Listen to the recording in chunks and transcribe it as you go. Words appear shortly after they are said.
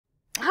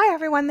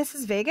everyone, this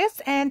is Vegas,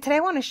 and today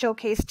I want to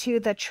showcase to you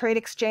the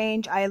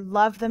Tradexchange. I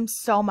love them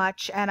so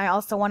much, and I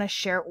also want to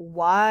share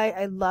why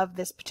I love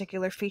this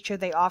particular feature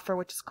they offer,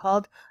 which is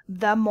called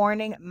the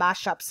Morning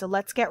Mashup. So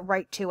let's get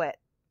right to it.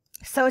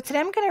 So today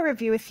I'm going to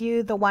review with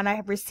you the one I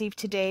have received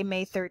today,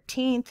 May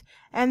 13th,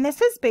 and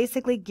this is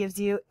basically gives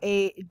you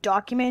a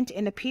document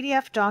in a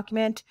PDF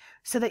document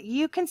so that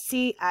you can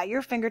see at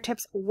your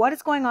fingertips what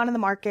is going on in the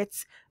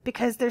markets,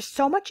 because there's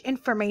so much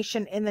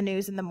information in the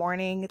news in the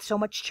morning, it's so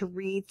much to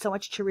read, so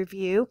much to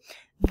review.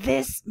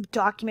 This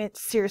document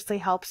seriously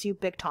helps you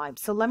big time.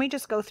 So let me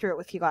just go through it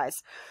with you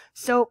guys.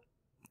 So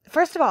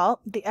first of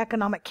all, the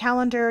economic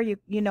calendar, you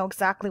know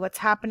exactly what's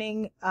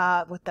happening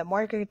with the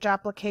mortgage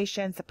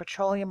applications, the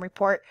petroleum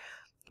report.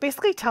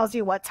 Basically tells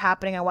you what's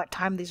happening and what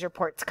time these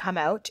reports come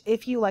out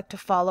if you like to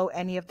follow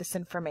any of this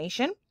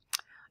information.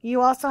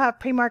 You also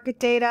have pre-market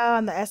data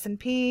on the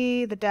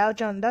S&P, the Dow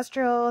Jones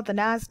Industrial, the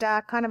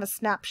NASDAQ, kind of a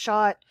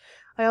snapshot.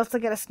 I also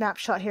get a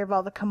snapshot here of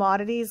all the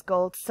commodities,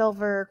 gold,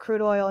 silver, crude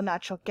oil,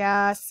 natural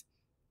gas.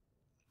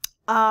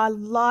 A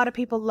lot of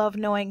people love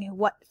knowing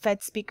what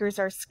Fed speakers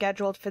are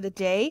scheduled for the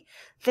day.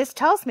 This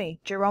tells me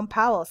Jerome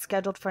Powell is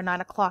scheduled for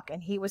 9 o'clock,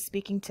 and he was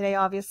speaking today,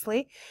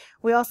 obviously.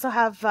 We also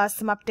have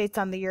some updates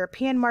on the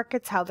European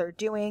markets, how they're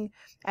doing,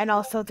 and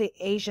also the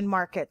Asian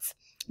markets.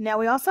 Now,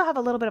 we also have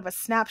a little bit of a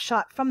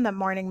snapshot from the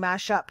morning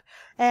mashup,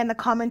 and the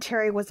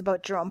commentary was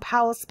about Jerome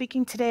Powell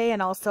speaking today,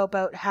 and also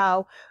about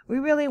how we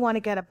really want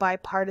to get a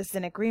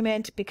bipartisan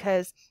agreement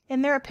because,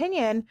 in their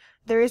opinion,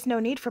 there is no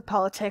need for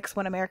politics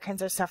when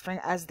Americans are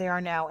suffering as they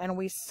are now. And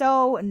we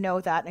so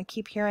know that and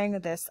keep hearing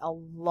this. A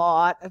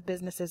lot of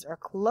businesses are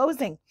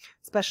closing,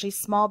 especially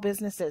small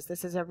businesses.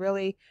 This is a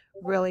really,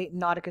 really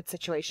not a good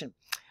situation.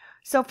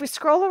 So if we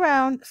scroll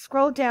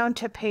down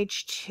to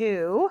page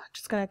 2,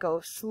 just going to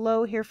go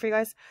slow here for you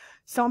guys.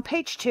 So on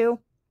page 2,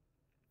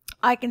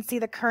 I can see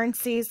the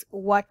currencies,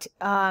 what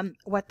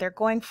they're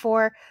going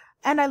for.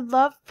 And I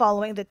love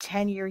following the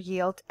 10-year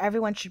yield.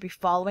 Everyone should be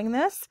following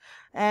this,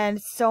 and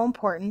it's so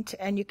important.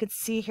 And you can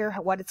see here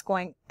what it's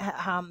going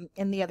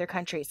in the other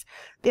countries.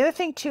 The other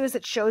thing too is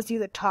it shows you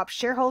the top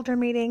shareholder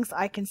meetings.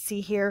 I can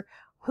see here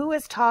who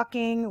is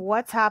talking,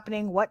 what's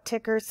happening, what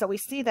tickers. So we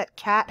see that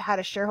CAT had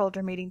a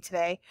shareholder meeting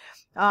today.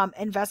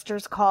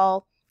 Investors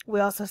call. We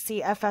also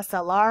see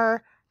FSLR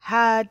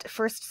had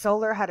First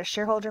Solar had a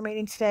shareholder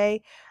meeting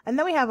today. And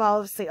then we have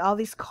obviously all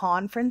these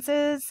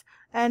conferences,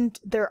 and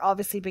they're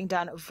obviously being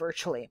done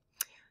virtually.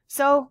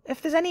 So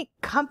if there's any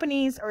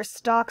companies or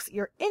stocks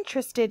you're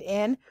interested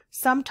in,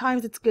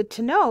 sometimes it's good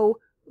to know,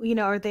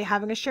 are they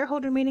having a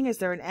shareholder meeting? Is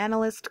there an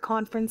analyst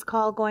conference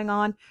call going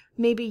on?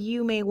 Maybe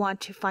you may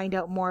want to find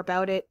out more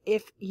about it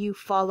if you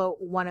follow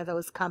one of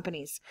those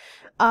companies.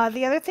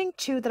 The other thing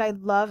too that I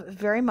love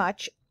very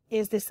much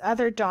is this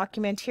other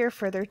document here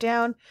further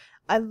down.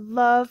 I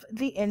love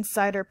the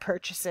insider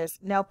purchases.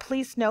 Now,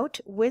 please note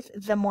with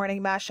the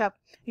morning mashup,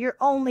 you're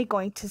only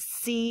going to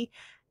see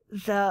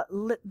the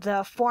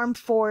Form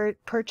 4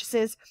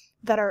 purchases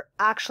that are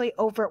actually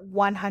over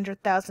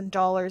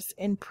 $100,000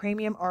 in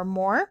premium or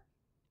more.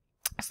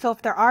 So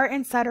if there are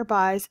insider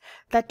buys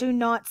that do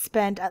not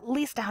spend at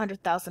least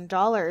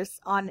 $100,000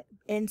 on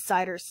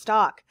insider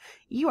stock,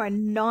 you are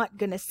not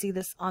going to see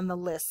this on the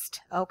list.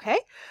 Okay,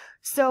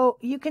 so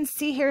you can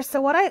see here.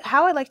 So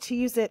how I like to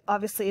use it,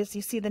 obviously, is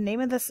you see the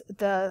name of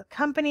the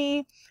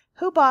company,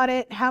 who bought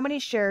it, how many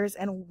shares,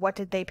 and what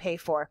did they pay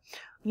for.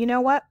 You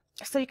know what?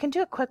 So you can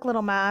do a quick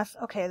little math.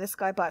 Okay, this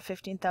guy bought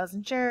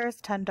 15,000 shares,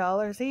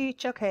 $10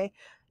 each. Okay,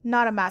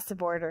 not a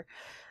massive order.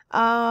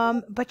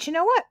 But you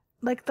know what?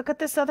 Like, look at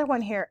this other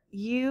one here,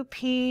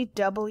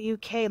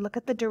 UPWK. Look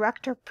at the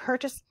director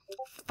purchase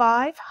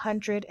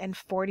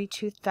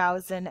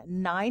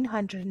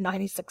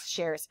 542,996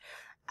 shares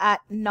at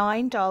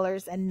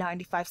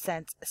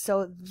 $9.95.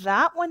 So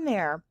that one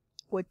there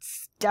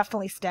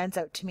definitely stands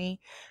out to me.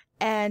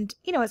 And,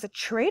 as a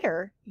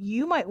trader,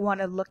 you might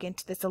want to look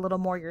into this a little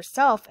more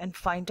yourself and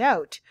find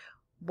out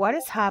what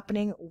is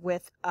happening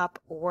with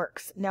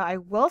Upworks. Now, I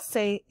will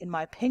say, in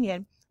my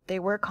opinion, they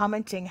were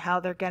commenting how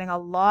they're getting a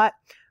lot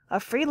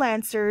of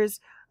freelancers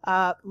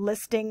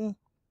listing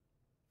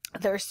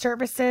their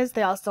services.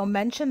 They also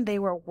mentioned they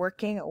were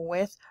working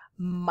with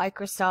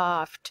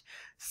Microsoft.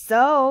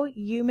 So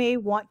you may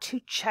want to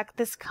check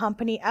this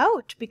company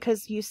out,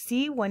 because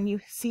when you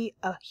see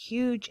a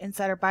huge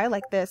insider buy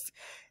like this,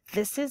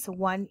 this is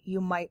one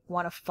you might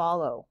want to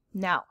follow.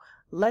 Now,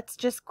 let's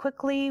just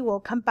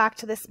we'll come back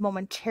to this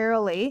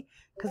momentarily,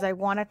 because I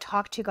want to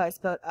talk to you guys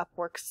about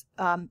Upworks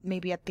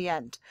maybe at the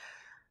end.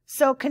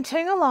 So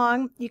continuing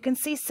along, you can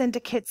see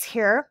syndicates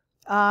here.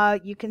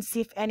 You can see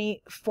if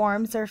any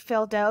forms are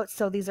filled out.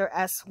 So these are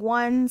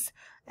S1s,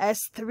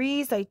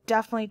 S3s I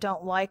definitely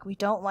don't like. We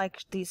don't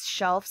like these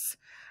shelves.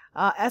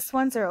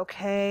 S1s are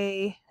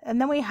okay. And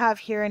then we have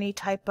here any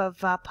type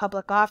of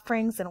public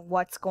offerings and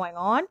what's going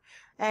on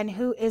and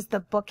who is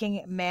the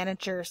booking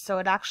manager. So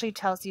it actually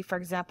tells you, for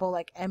example,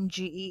 like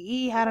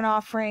MGEE had an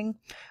offering,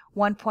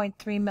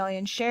 1.3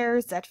 million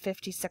shares at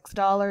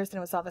 $56, and it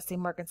was obviously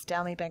Morgan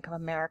Stanley, Bank of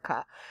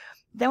America.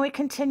 Then we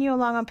continue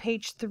along on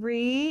page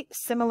 3.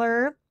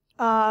 Similar,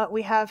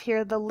 we have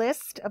here the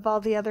list of all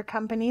the other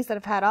companies that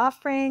have had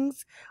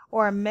offerings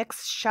or a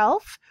mixed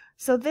shelf.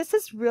 So this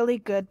is really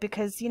good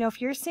because,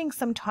 if you're seeing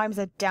sometimes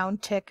a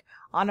downtick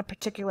on a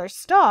particular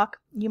stock,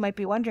 you might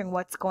be wondering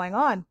what's going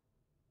on.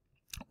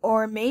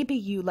 Or maybe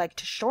you like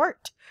to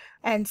short.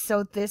 And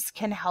so this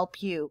can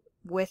help you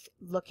with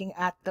looking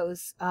at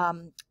those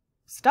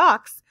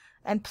stocks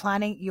and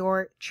planning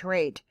your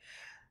trade.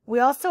 We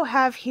also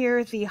have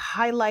here the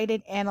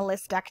highlighted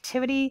analyst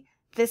activity.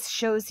 This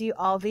shows you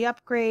all the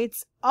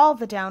upgrades, all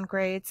the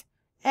downgrades,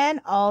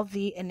 and all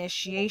the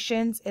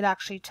initiations. It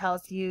actually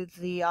tells you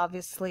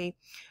obviously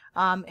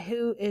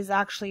who is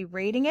actually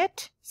rating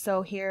it.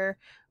 So here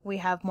we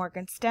have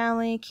Morgan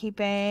Stanley,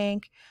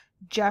 KeyBank,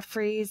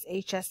 Jefferies,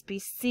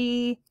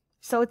 HSBC.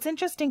 So it's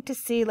interesting to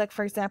see, like,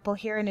 for example,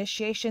 here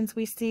initiations,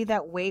 we see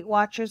that Weight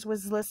Watchers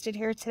was listed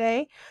here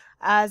today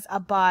as a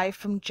buy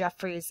from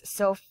Jefferies.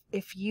 So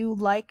if you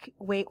like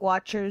Weight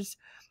Watchers,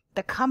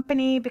 the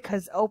company,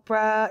 because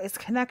Oprah is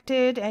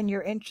connected and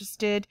you're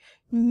interested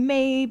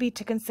maybe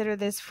to consider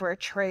this for a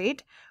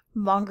trade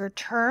longer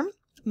term,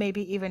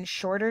 maybe even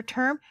shorter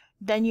term,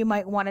 then you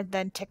might want to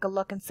then take a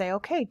look and say,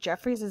 okay,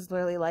 Jefferies is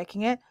really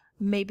liking it.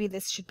 Maybe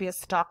this should be a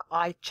stock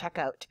I check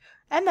out.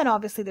 And then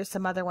obviously there's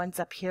some other ones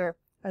up here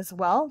as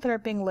well that are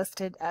being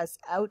listed as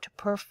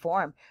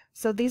outperform.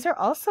 So these are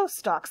also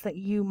stocks that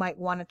you might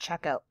want to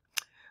check out.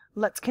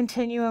 Let's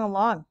continue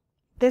along.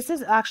 This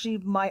is actually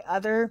my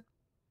other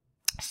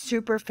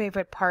super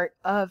favorite part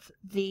of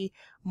the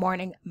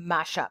morning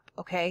mashup.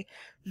 Okay,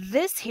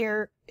 this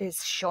here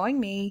is showing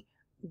me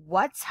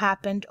what's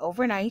happened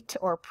overnight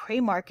or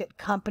pre-market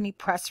company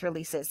press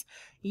releases.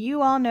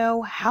 You all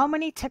know how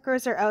many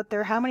tickers are out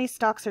there, how many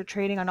stocks are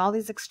trading on all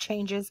these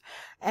exchanges,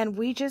 and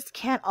we just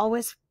can't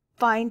always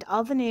find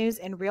all the news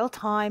in real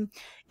time.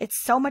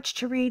 It's so much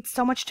to read,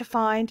 so much to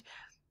find.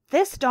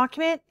 This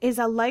document is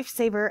a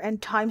lifesaver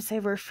and time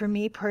saver for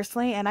me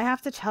personally, and I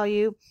have to tell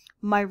you,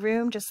 my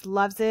room just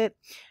loves it.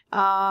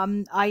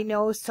 I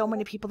know so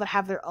many people that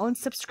have their own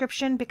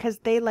subscription because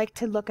they like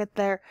to look at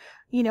their,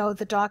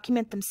 the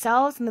document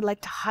themselves, and they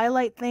like to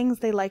highlight things.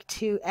 They like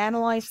to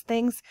analyze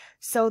things.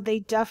 So they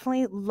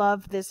definitely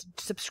love this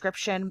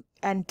subscription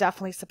and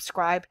definitely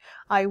subscribe.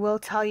 I will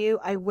tell you,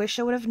 I wish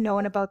I would have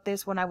known about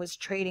this when I was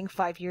trading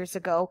 5 years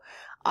ago.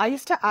 I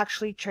used to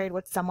actually trade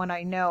with someone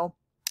I know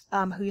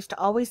who used to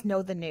always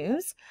know the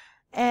news.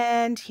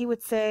 And he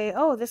would say,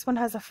 oh, this one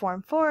has a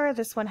Form 4,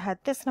 this one had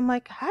this. And I'm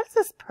like, how does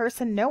this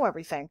person know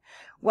everything?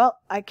 Well,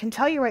 I can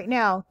tell you right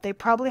now, they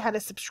probably had a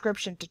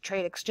subscription to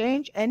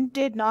Tradexchange and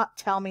did not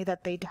tell me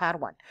that they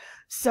had one.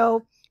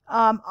 So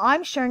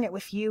I'm sharing it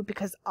with you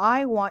because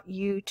I want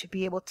you to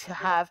be able to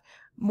have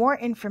more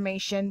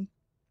information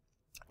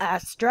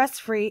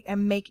stress-free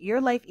and make your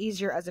life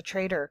easier as a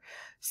trader.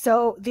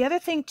 So the other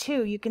thing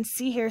too, you can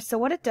see here, so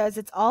what it does,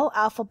 it's all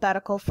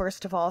alphabetical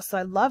first of all, so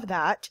I love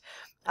that.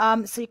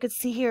 So you could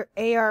see here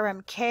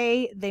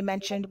ARMK, they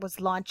mentioned, was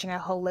launching a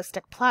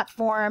holistic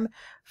platform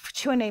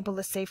to enable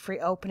the safe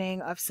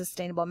reopening of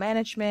sustainable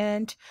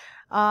management.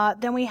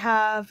 Then we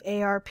have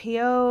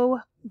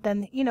ARPO.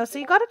 Then, so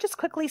you got to just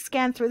quickly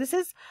scan through. This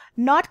is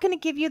not going to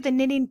give you the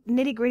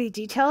nitty gritty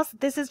details.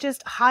 This is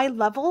just high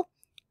level,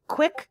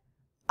 quick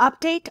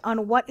update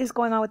on what is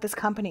going on with this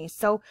company.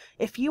 So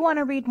if you want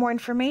to read more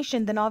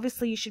information, then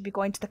obviously you should be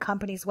going to the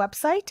company's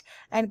website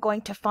and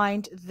going to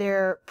find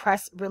their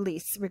press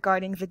release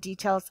regarding the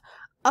details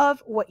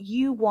of what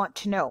you want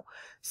to know.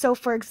 So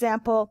for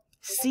example,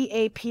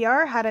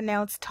 CAPR had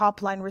announced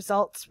top-line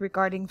results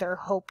regarding their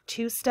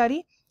HOPE-2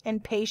 study in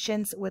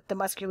patients with the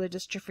muscular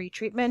dystrophy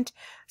treatment.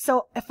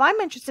 So if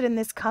I'm interested in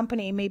this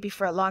company, maybe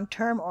for a long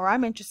term, or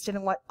I'm interested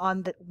in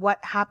what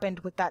happened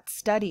with that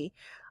study,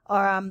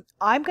 I'm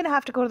going to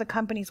have to go to the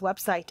company's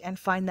website and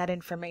find that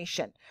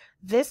information.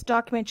 This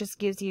document just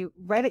gives you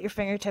right at your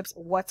fingertips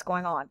what's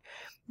going on.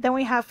 Then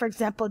we have, for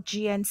example,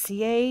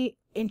 GNCA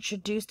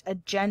introduced a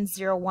Gen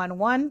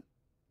 011,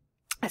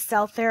 a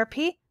cell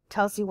therapy,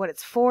 tells you what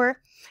it's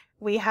for.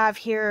 We have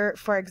here,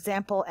 for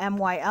example,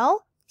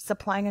 MYL,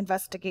 supplying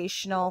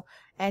investigational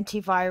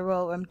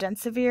antiviral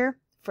remdesivir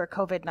for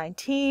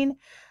COVID-19.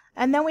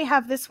 And then we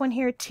have this one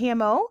here,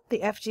 TMO, the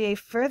FDA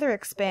further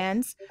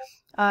expands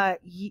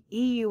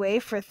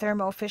EUA for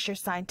Thermo Fisher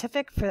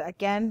Scientific for,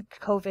 again,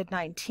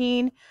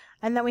 COVID-19.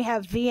 And then we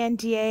have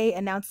VNDA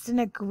announced an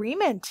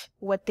agreement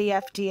with the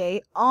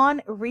FDA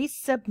on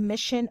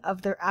resubmission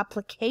of their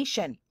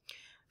application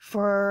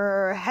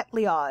for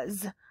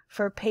Hetlioz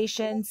for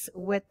patients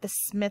with the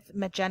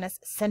Smith-Magenis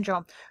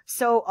syndrome.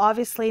 So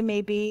obviously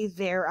maybe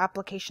their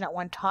application at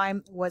one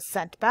time was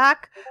sent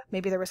back.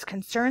 Maybe there was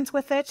concerns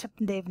with it.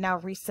 They've now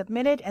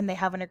resubmitted and they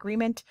have an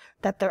agreement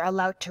that they're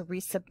allowed to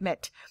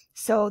resubmit.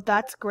 So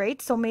that's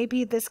great. So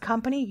maybe this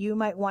company you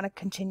might want to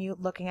continue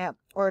looking at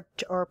or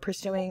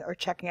pursuing or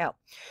checking out.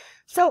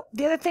 So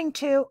the other thing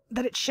too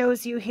that it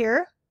shows you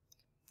here,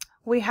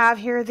 we have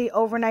here the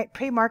overnight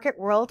pre-market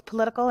world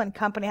political and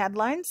company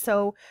headlines.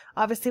 So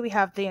obviously we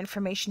have the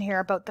information here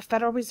about the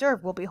Federal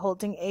Reserve will be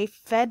holding a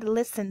Fed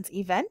Listens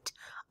event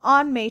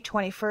on May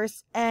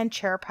 21st and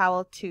Chair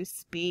Powell to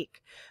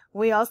speak.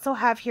 We also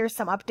have here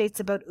some updates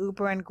about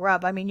Uber and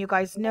Grub. I mean, you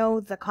guys know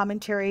the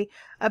commentary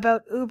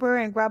about Uber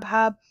and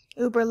Grubhub.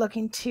 Uber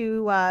looking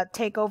to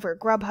take over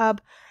Grubhub,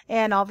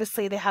 and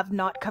obviously they have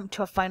not come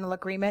to a final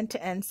agreement.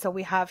 And so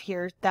we have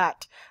here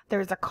that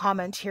there's a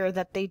comment here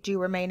that they do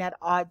remain at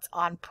odds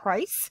on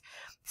price.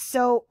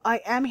 So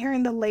I am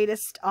hearing the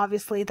latest,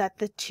 obviously, that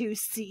the two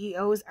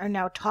CEOs are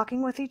now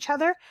talking with each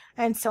other,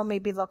 and so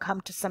maybe they'll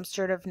come to some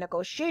sort of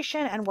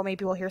negotiation, and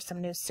maybe we'll hear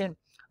some news soon.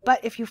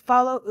 But if you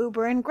follow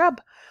Uber and Grub,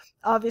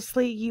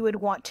 obviously you would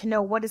want to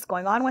know what is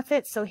going on with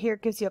it. So here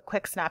it gives you a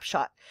quick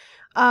snapshot.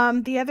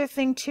 The other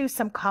thing too,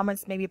 some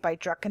comments maybe by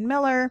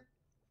Druckenmiller.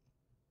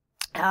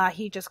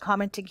 He just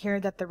commenting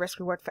here that the risk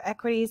reward for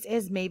equities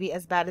is maybe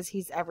as bad as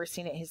he's ever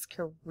seen in his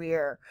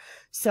career.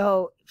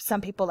 So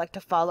some people like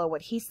to follow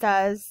what he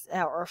says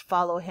or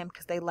follow him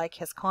because they like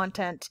his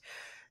content.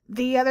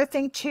 The other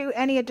thing too,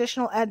 any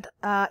additional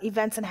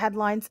events and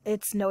headlines,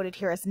 it's noted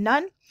here as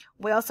none.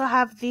 We also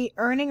have the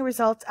earning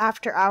results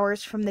after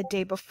hours from the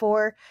day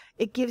before.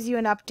 It gives you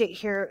an update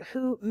here,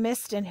 who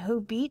missed and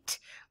who beat,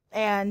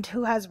 and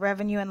who has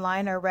revenue in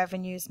line or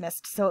revenues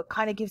missed. So it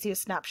kind of gives you a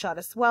snapshot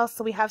as well.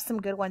 So we have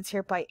some good ones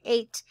here by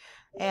 8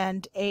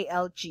 and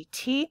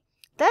ALGT.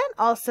 Then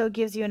also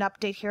gives you an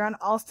update here on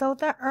also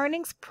the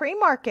earnings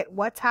pre-market.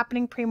 What's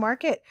happening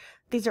pre-market?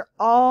 These are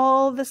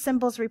all the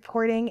symbols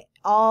reporting,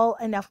 all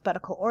in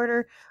alphabetical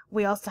order.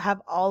 We also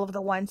have all of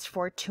the ones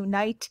for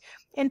tonight.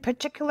 In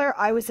particular,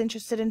 I was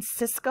interested in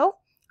Cisco.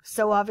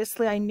 So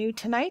obviously I knew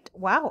tonight,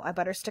 wow, I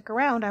better stick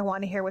around. I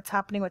want to hear what's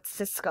happening with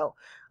Cisco.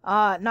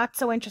 Not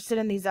so interested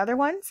in these other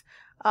ones,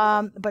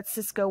 but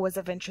Cisco was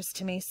of interest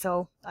to me.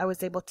 So I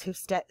was able to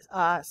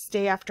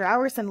stay after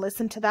hours and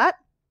listen to that.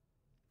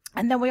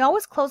 And then we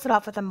always close it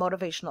off with a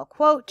motivational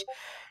quote.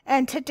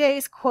 And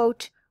today's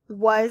quote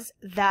was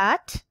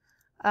that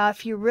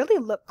if you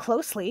really look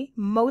closely,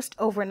 most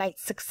overnight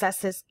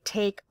successes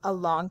take a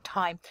long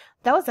time.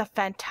 That was a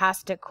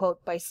fantastic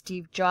quote by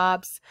Steve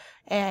Jobs.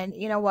 And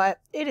you know what?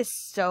 It is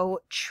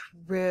so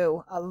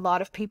true. A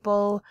lot of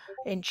people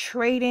in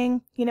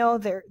trading, you know,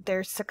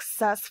 they're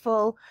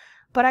successful.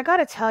 But I got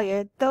to tell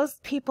you, those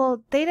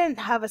people, they didn't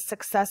have a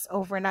success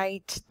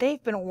overnight.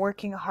 They've been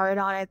working hard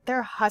on it.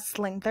 They're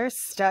hustling. They're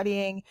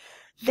studying.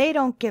 They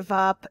don't give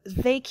up.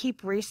 They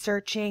keep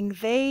researching.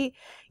 They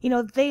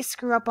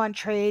screw up on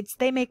trades.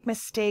 They make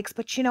mistakes.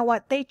 But you know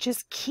what? They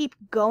just keep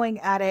going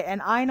at it.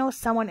 And I know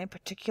someone in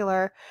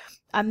particular,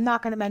 I'm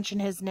not going to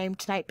mention his name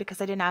tonight because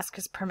I didn't ask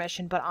his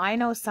permission, but I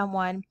know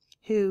someone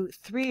who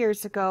 3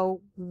 years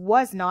ago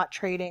was not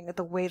trading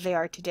the way they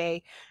are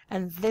today.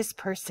 And this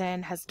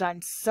person has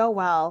done so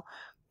well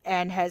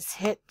and has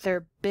hit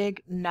their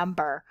big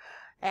number.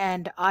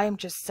 And I am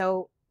just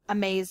so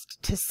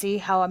amazed to see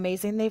how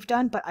amazing they've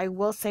done. But I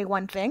will say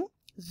one thing,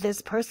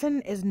 this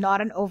person is not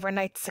an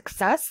overnight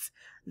success.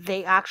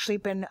 They actually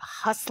been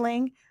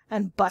hustling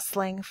and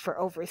bustling for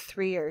over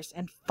 3 years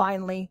and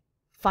finally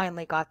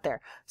got there.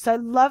 So I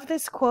love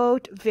this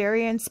quote,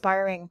 very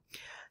inspiring.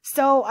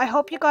 So I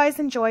hope you guys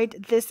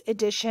enjoyed this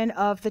edition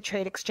of the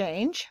Trade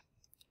Exchange.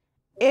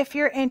 If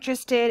you're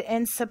interested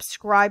in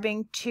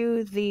subscribing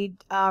to the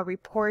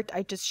report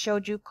I just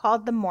showed you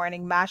called the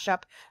Morning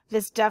Mashup,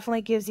 this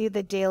definitely gives you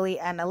the daily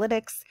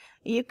analytics.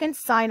 You can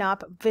sign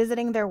up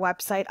visiting their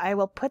website. I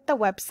will put the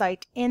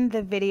website in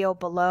the video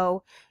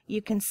below.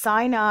 You can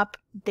sign up.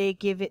 They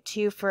give it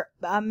to you for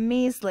a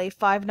measly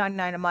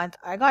 $5.99 a month.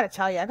 I got to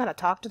tell you, I got to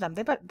talk to them.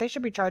 They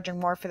should be charging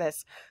more for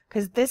this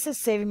because this is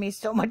saving me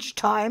so much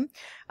time.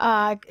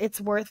 It's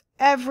worth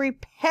every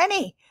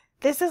penny.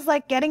 This is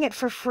like getting it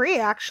for free,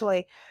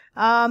 actually.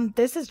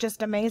 This is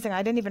just amazing.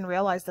 I didn't even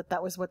realize that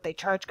that was what they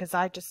charge because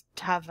I just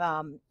have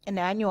an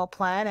annual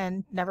plan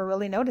and never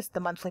really noticed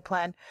the monthly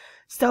plan.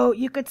 So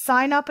you could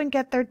sign up and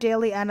get their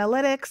daily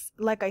analytics.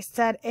 Like I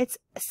said, it's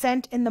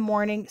sent in the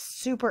morning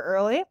super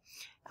early.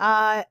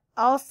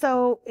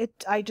 Also,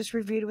 I just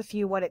reviewed with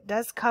you what it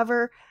does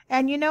cover.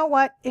 And you know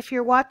what? If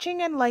you're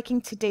watching and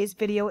liking today's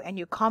video and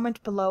you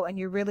comment below and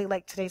you really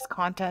like today's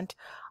content,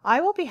 I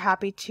will be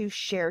happy to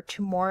share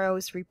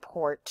tomorrow's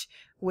report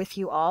with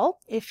you all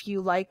if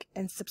you like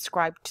and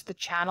subscribe to the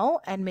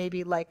channel and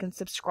maybe like and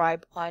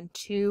subscribe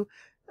onto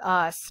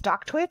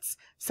StockTwits.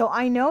 So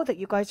I know that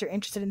you guys are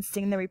interested in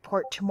seeing the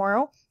report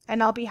tomorrow,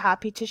 and I'll be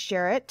happy to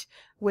share it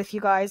with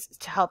you guys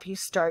to help you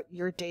start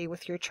your day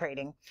with your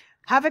trading.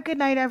 Have a good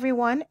night,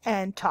 everyone,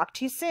 and talk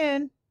to you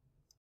soon.